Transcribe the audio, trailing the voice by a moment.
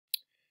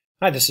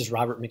Hi, this is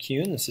Robert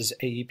McCune. This is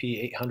AEP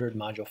 800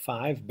 Module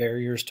 5,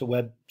 Barriers to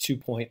Web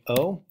 2.0.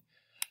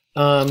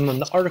 On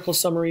the article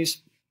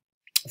summaries,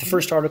 the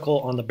first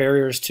article on the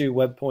barriers to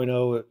Web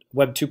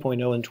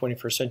 2.0 in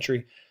 21st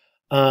century,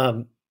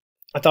 I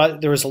thought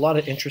there was a lot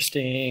of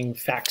interesting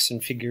facts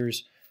and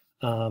figures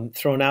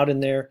thrown out in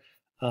there.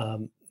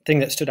 Thing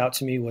that stood out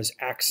to me was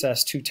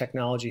access to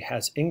technology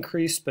has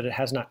increased, but it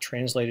has not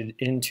translated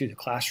into the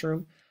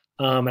classroom.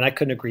 And I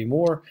couldn't agree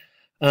more.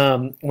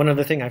 One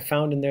other thing I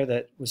found in there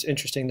that was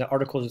interesting, the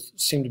articles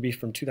seemed to be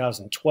from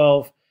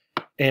 2012.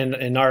 And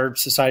in our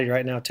society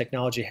right now,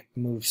 technology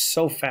moves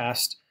so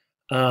fast.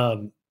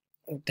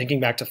 Thinking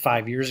back to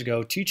 5 years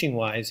ago,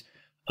 teaching-wise,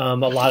 a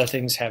lot of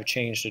things have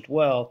changed as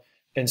well.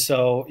 And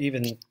so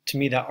even to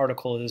me, that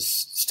article is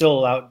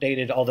still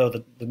outdated, although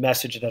the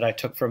message that I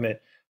took from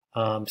it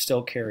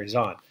still carries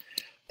on.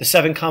 The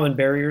 7 common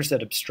barriers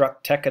that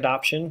obstruct tech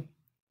adoption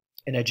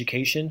in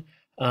education.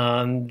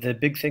 The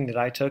big thing that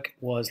I took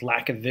was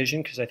lack of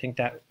vision, because I think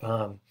that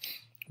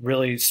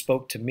really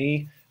spoke to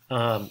me,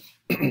 and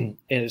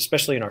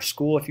especially in our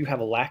school. If you have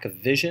a lack of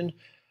vision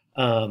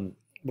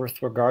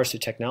with regards to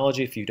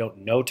technology, if you don't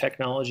know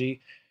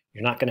technology,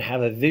 you're not going to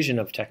have a vision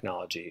of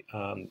technology.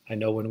 I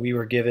know when we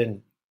were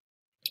given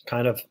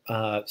kind of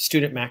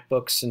student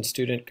MacBooks and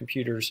student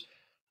computers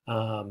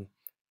about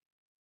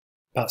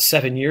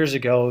 7 years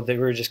ago, they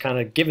were just kind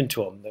of given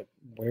to them.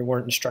 We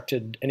weren't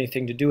instructed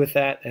anything to do with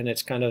that, and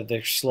it's kind of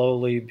they're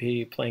slowly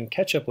be playing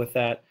catch up with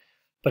that.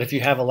 But if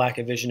you have a lack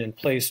of vision in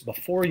place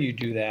before you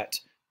do that,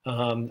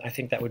 I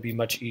think that would be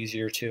much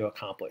easier to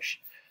accomplish.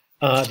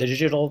 The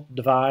digital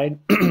divide,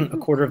 a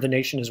quarter of the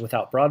nation is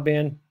without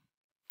broadband.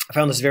 I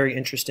found this very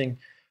interesting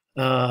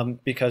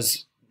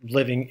because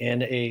living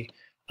in a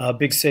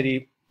big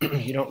city,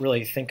 you don't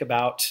really think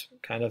about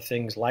kind of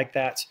things like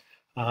that,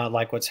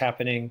 like what's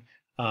happening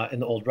in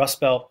the old Rust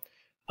Belt.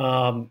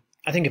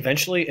 I think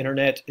eventually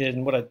internet,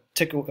 and what I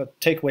take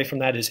away from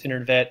that is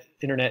internet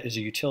is a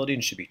utility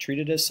and should be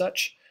treated as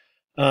such,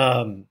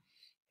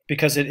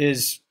 because it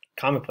is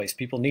commonplace.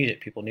 People need it.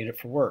 People need it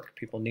for work.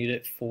 People need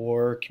it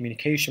for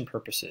communication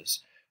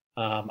purposes.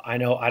 I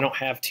know I don't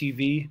have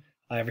TV.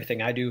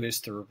 Everything I do is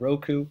through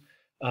Roku.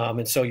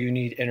 And so you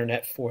need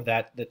internet for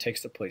that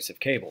takes the place of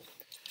cable.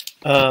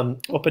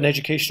 Open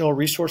Educational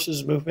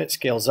Resources Movement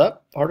Scales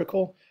Up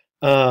article.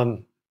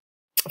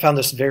 I found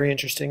this very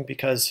interesting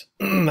because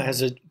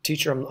as a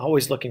teacher, I'm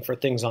always looking for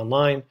things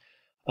online.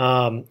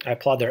 I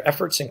applaud their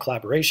efforts in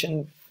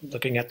collaboration,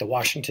 looking at the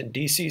Washington,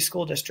 D.C.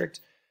 school district,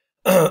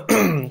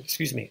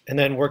 excuse me, and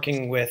then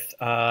working with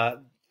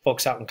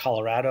folks out in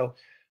Colorado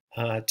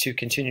to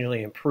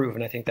continually improve.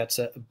 And I think that's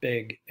a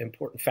big,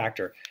 important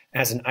factor.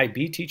 As an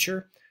IB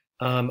teacher,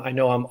 I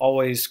know I'm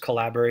always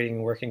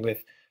collaborating, working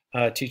with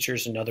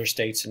teachers in other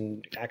states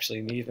and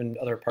actually even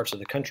other parts of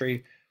the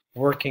country,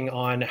 working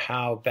on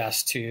how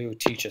best to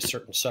teach a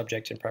certain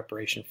subject in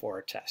preparation for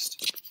a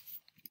test.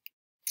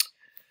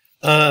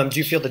 Do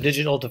you feel the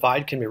digital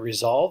divide can be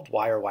resolved?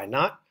 Why or why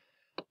not?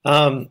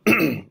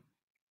 Kind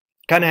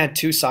of had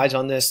two sides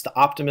on this. The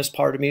optimist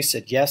part of me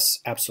said,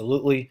 yes,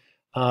 absolutely.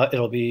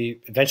 It'll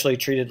be eventually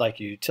treated like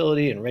a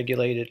utility and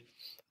regulated.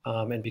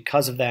 And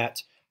because of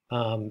that,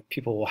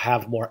 people will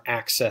have more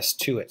access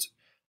to it,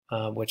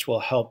 which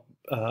will help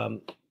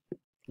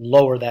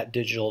lower that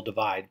digital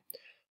divide.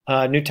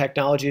 New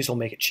technologies will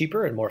make it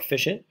cheaper and more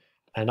efficient.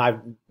 And I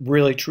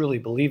really, truly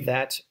believe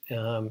that.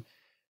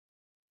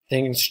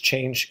 Things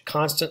change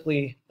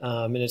constantly,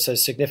 and it's a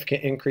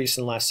significant increase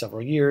in the last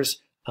several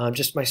years.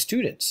 Just my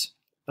students,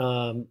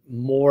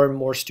 more and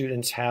more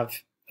students have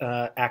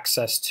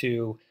access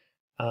to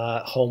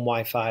home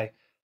Wi-Fi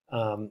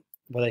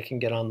where they can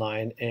get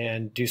online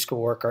and do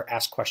schoolwork or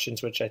ask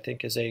questions, which I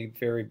think is a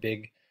very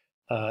big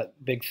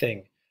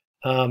thing.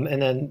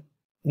 And then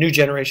new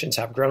generations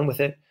have grown with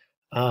it.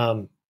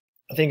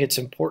 I think it's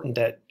important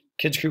that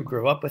kids who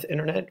grew up with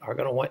internet are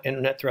going to want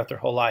internet throughout their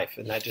whole life,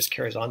 and that just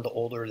carries on the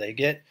older they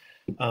get.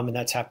 And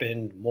that's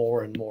happened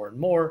more and more and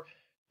more.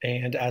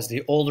 And as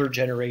the older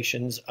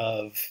generations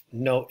of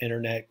no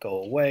internet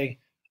go away,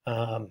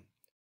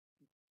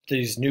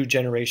 these new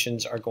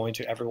generations are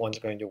everyone's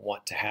going to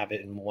want to have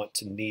it and want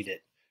to need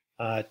it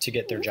to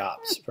get their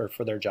jobs,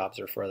 for their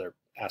jobs or for other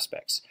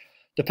aspects.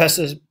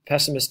 The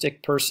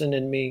pessimistic person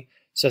in me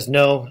says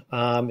no,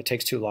 it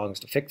takes too long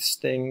to fix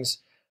things.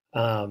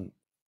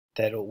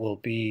 That it will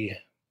be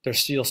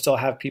you'll still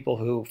have people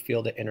who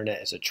feel the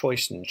internet is a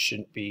choice and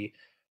shouldn't be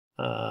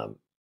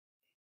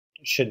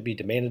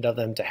demanded of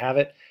them to have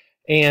it,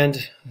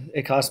 and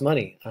it costs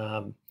money.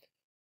 It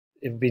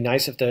would be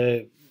nice if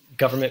the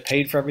government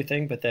paid for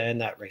everything, but then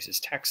that raises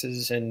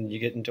taxes and you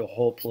get into a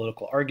whole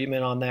political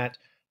argument on that.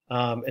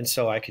 And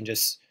so I can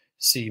just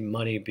see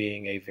money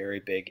being a very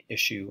big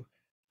issue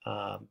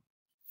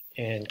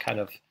and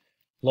kind of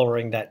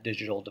lowering that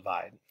digital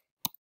divide.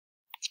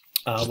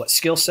 What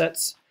skill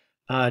sets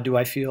do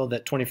I feel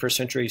that 21st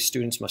century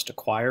students must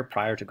acquire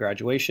prior to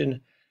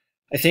graduation?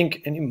 I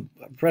think, and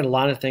I've read a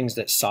lot of things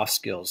that soft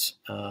skills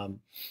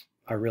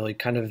are are really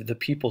kind of the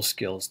people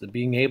skills, the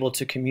being able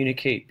to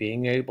communicate,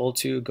 being able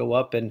to go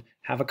up and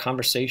have a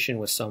conversation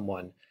with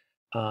someone,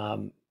 are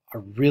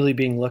really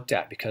being looked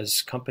at,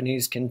 because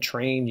companies can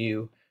train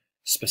you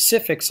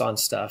specifics on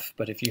stuff,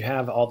 but if you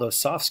have all those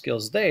soft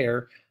skills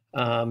there,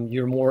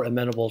 you're more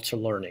amenable to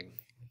learning.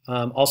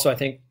 Also, I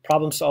think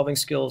problem solving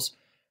skills,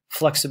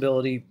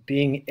 flexibility,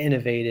 being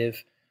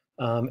innovative,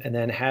 and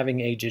then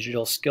having a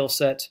digital skill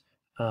set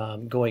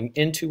going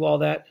into all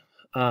that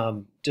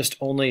just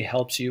only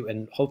helps you,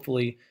 and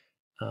hopefully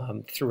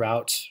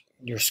throughout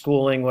your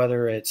schooling,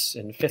 whether it's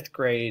in 5th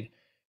grade,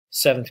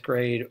 7th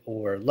grade,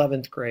 or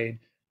 11th grade,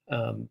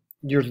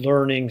 you're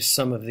learning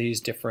some of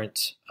these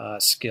different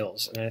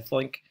skills. And I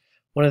think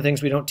one of the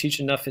things we don't teach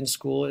enough in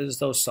school is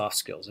those soft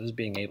skills, is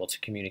being able to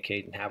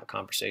communicate and have a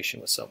conversation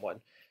with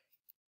someone.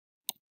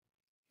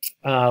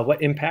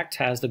 What impact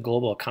has the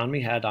global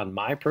economy had on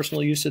my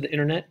personal use of the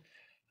internet?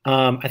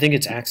 I think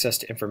it's access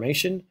to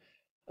information.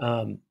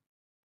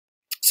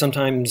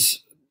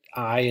 Sometimes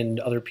I and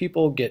other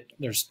people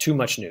there's too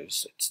much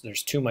news.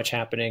 There's too much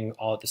happening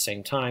all at the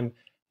same time,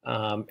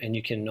 and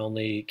you can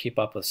only keep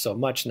up with so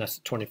much, and that's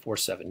the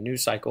 24/7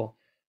 news cycle.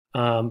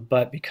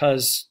 But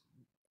because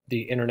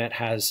the internet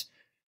has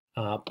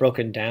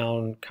broken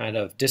down kind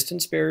of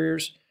distance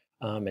barriers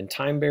and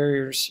time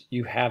barriers,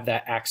 you have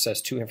that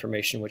access to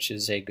information, which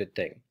is a good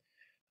thing.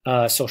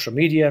 Social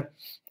media,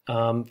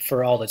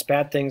 for all its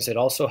bad things, it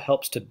also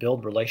helps to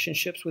build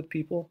relationships with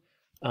people.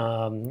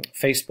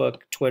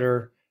 Facebook,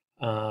 Twitter,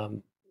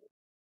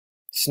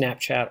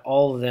 Snapchat,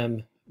 all of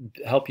them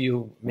help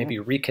you maybe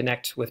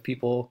reconnect with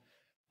people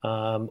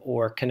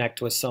or connect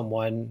with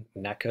someone,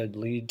 and that could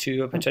lead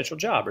to a potential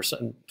job or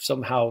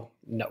somehow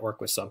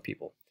network with some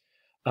people.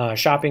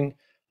 Shopping,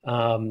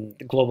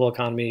 the global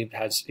economy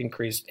has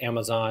increased.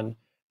 Amazon,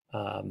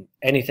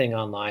 anything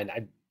online.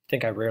 I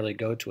think I rarely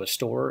go to a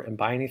store and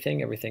buy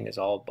anything. Everything is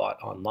all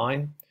bought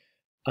online.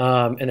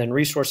 And then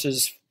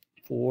resources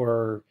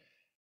for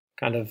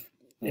kind of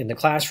in the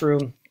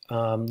classroom,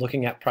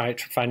 looking at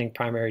finding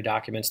primary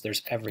documents.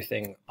 There's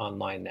everything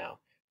online now.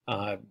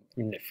 If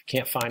you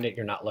can't find it,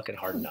 you're not looking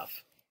hard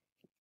enough.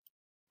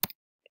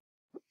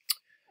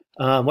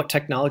 What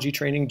technology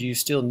training do you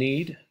still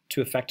need to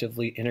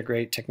effectively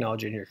integrate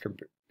technology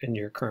in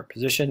your current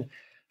position?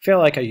 I feel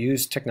like I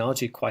use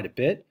technology quite a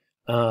bit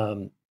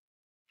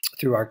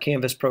through our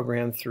Canvas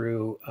program,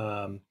 through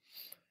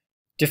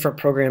different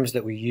programs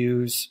that we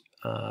use.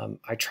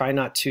 I try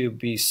not to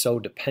be so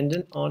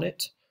dependent on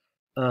it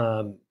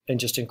and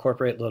just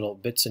incorporate little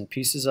bits and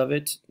pieces of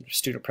it.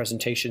 Student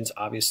presentations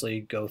obviously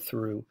go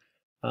through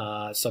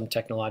some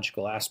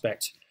technological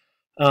aspects.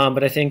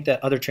 But I think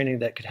that other training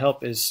that could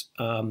help is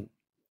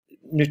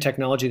new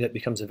technology that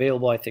becomes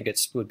available. I think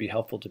it would be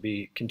helpful to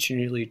be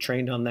continually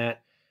trained on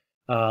that.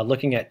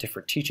 Looking at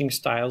different teaching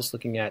styles,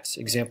 looking at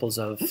examples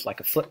of like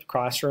a flipped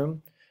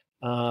classroom.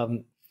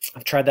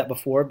 I've tried that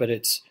before, but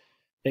it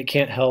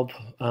can't help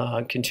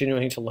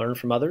continuing to learn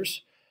from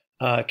others.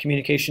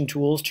 Communication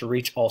tools to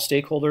reach all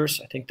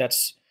stakeholders. I think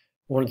that's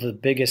one of the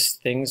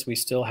biggest things we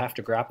still have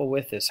to grapple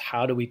with, is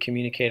how do we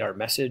communicate our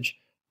message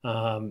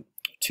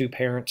to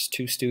parents,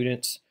 to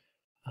students,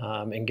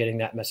 and getting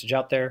that message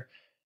out there.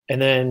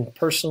 And then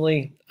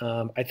personally,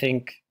 I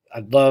think I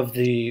love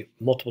the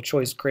multiple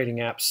choice grading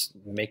apps,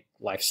 make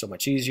life so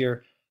much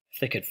easier. If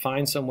they could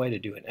find some way to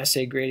do an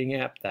essay grading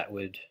app, that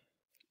would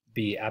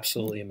be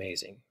absolutely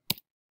amazing.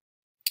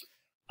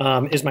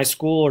 Is my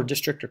school or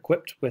district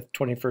equipped with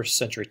 21st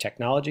century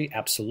technology?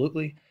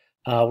 Absolutely.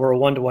 We're a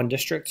one-to-one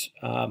district.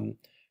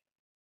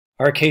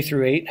 Our K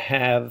through 8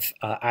 have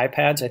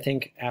iPads. I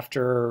think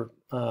after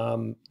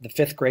the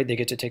 5th grade, they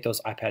get to take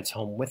those iPads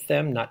home with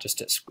them, not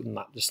just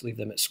leave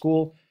them at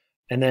school.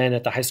 And then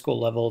at the high school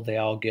level, they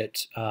all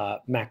get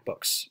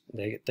MacBooks.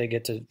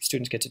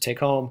 Students get to take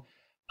home.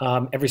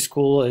 Every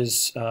school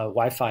is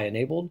Wi-Fi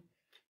enabled.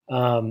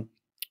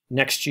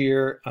 Next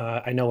year,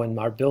 I know in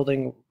our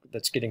building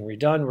that's getting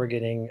redone, we're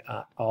getting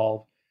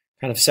all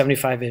kind of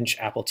 75-inch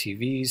Apple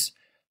TVs.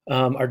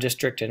 Our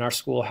district and our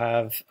school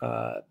has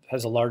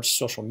a large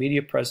social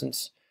media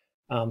presence.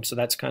 So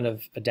that's kind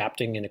of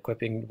adapting and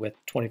equipping with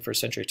 21st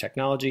century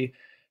technology.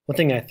 One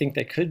thing I think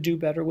they could do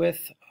better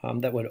with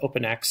that would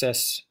open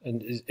access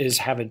is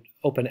have an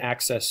open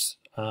access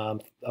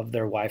of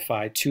their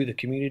Wi-Fi to the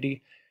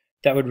community.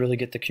 That would really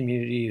get the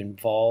community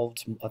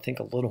involved, I think,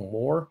 a little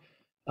more,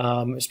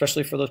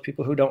 especially for those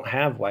people who don't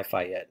have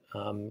Wi-Fi yet,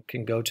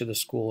 can go to the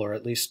school or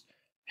at least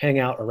hang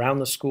out around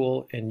the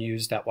school and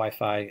use that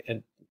Wi-Fi.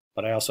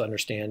 But I also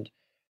understand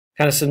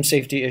kind of some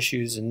safety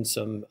issues and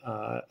some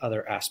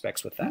other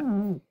aspects with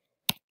that.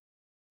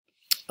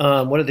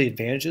 What are the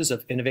advantages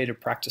of innovative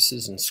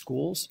practices in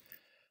schools?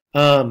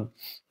 I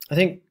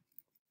think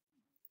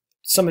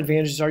some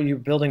advantages are you're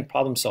building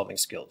problem-solving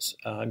skills.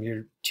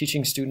 You're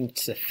teaching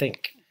students to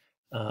think,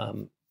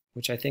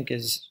 which I think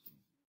is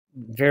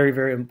very,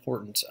 very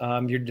important.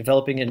 You're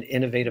developing an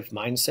innovative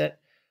mindset.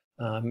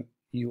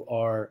 You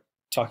are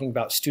talking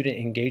about student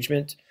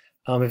engagement.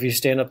 If you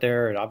stand up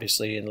there and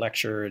obviously in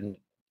lecture and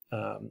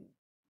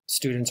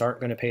students aren't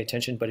going to pay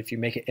attention, but if you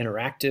make it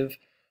interactive,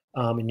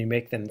 and you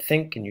make them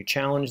think and you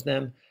challenge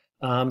them,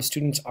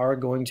 students are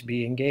going to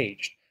be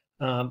engaged.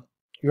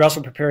 You're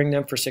also preparing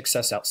them for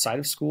success outside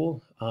of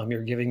school.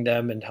 You're giving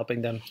them and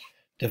helping them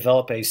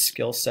develop a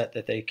skill set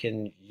that they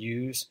can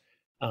use.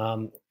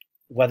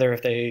 Whether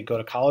if they go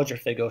to college or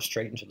if they go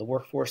straight into the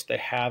workforce, they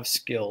have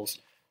skills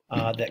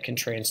that can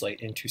translate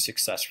into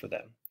success for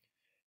them.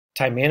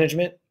 Time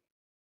management.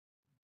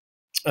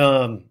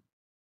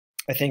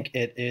 I think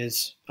it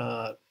is,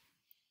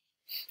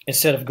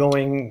 instead of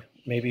going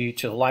maybe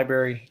to the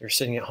library, you're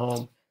sitting at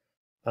home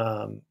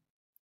and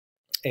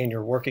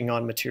you're working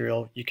on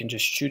material, you can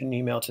just shoot an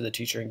email to the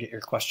teacher and get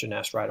your question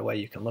asked right away.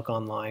 You can look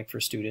online for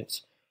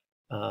students.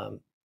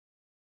 And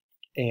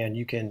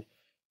you can,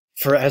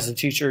 as a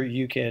teacher,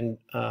 you can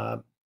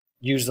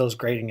use those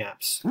grading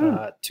apps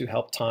to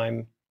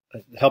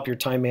help your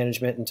time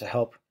management and to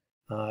help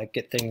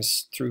get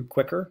things through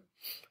quicker.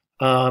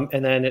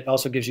 And then it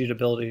also gives you the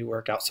ability to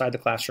work outside the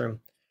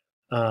classroom.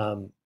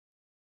 As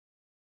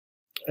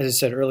I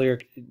said earlier,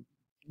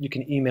 you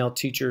can email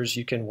teachers.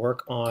 You can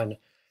work on,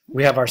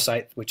 we have our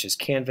site, which is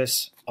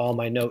Canvas. All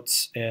my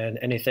notes and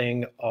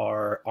anything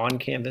are on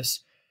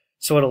Canvas.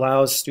 So it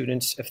allows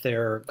students, if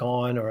they're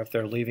gone or if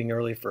they're leaving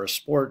early for a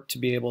sport, to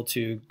be able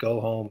to go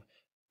home,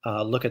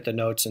 look at the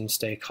notes and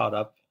stay caught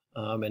up,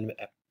 and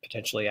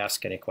potentially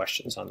ask any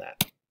questions on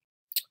that.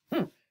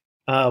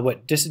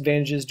 What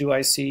disadvantages do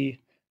I see?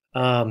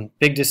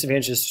 Big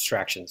disadvantages,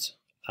 distractions.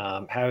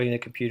 Having a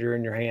computer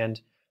in your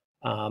hand,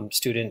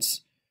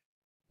 students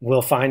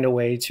will find a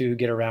way to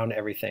get around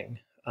everything.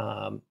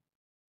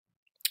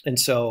 And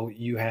so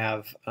you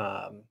have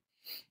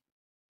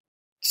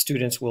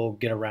students will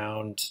get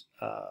around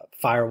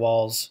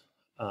firewalls.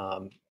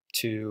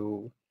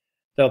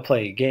 They'll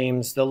play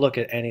games. They'll look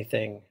at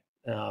anything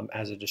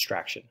as a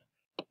distraction.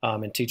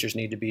 And teachers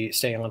need to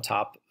stay on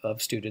top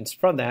of students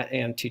from that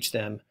and teach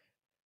them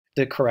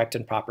the correct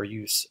and proper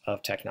use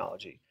of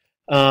technology.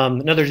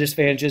 Another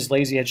disadvantage is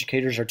lazy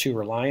educators are too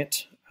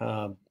reliant.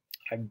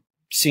 I've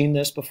seen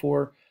this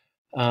before.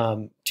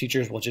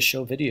 Teachers will just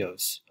show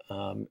videos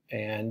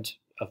and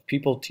of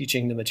people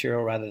teaching the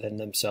material rather than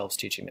themselves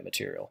teaching the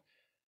material.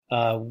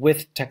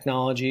 With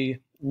technology,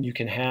 you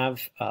can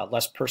have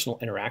less personal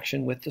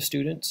interaction with the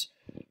students,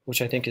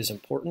 which I think is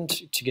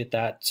important to get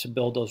that, to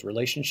build those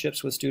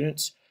relationships with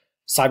students.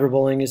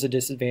 Cyberbullying is a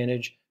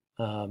disadvantage.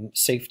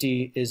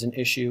 Safety is an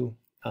issue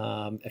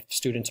if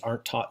students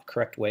aren't taught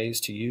correct ways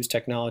to use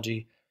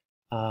technology.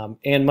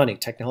 And money.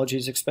 Technology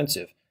is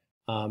expensive.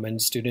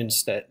 And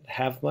students that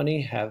have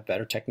money have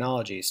better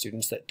technology.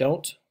 Students that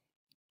don't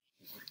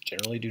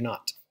generally do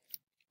not.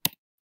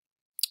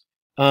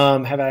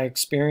 Have I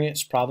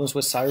experienced problems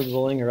with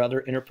cyberbullying or other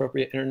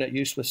inappropriate internet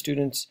use with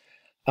students?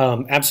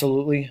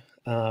 Absolutely.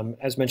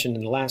 As mentioned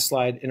in the last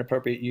slide,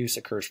 inappropriate use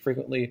occurs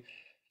frequently.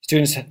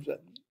 Students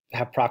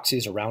have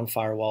proxies around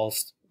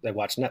firewalls. They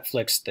watch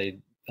Netflix. They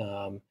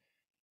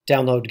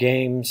download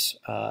games.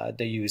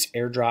 They use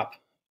AirDrop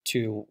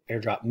to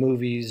airdrop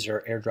movies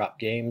or airdrop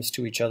games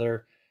to each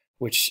other,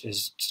 which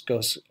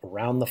goes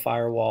around the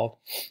firewall.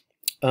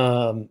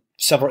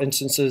 Several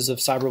instances of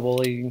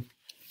cyberbullying.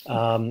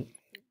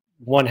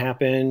 One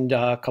happened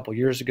a couple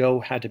years ago,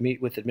 had to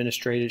meet with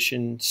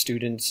administration,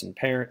 students, and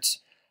parents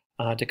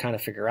to kind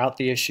of figure out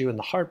the issue. And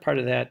the hard part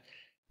of that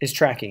is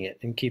tracking it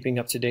and keeping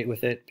up to date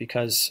with it,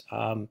 because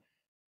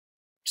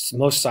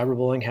most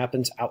cyberbullying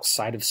happens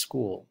outside of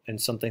school and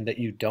something that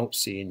you don't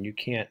see and you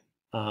can't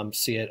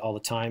see it all the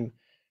time.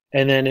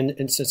 And then in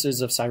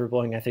instances of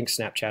cyberbullying, I think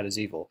Snapchat is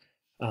evil.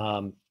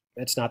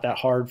 It's not that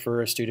hard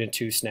for a student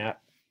to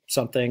snap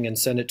something and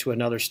send it to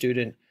another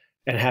student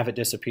and have it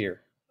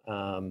disappear.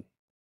 And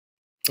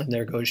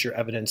there goes your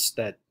evidence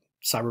that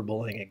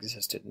cyberbullying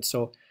existed. And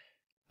so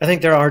I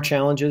think there are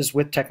challenges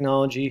with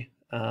technology,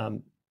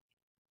 but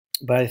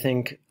I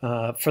think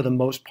for the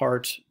most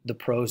part, the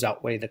pros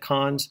outweigh the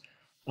cons.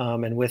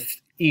 And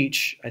with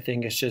each, I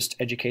think it's just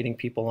educating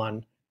people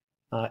on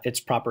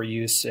its proper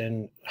use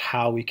and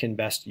how we can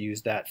best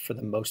use that for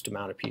the most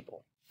amount of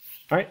people.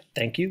 All right,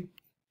 thank you.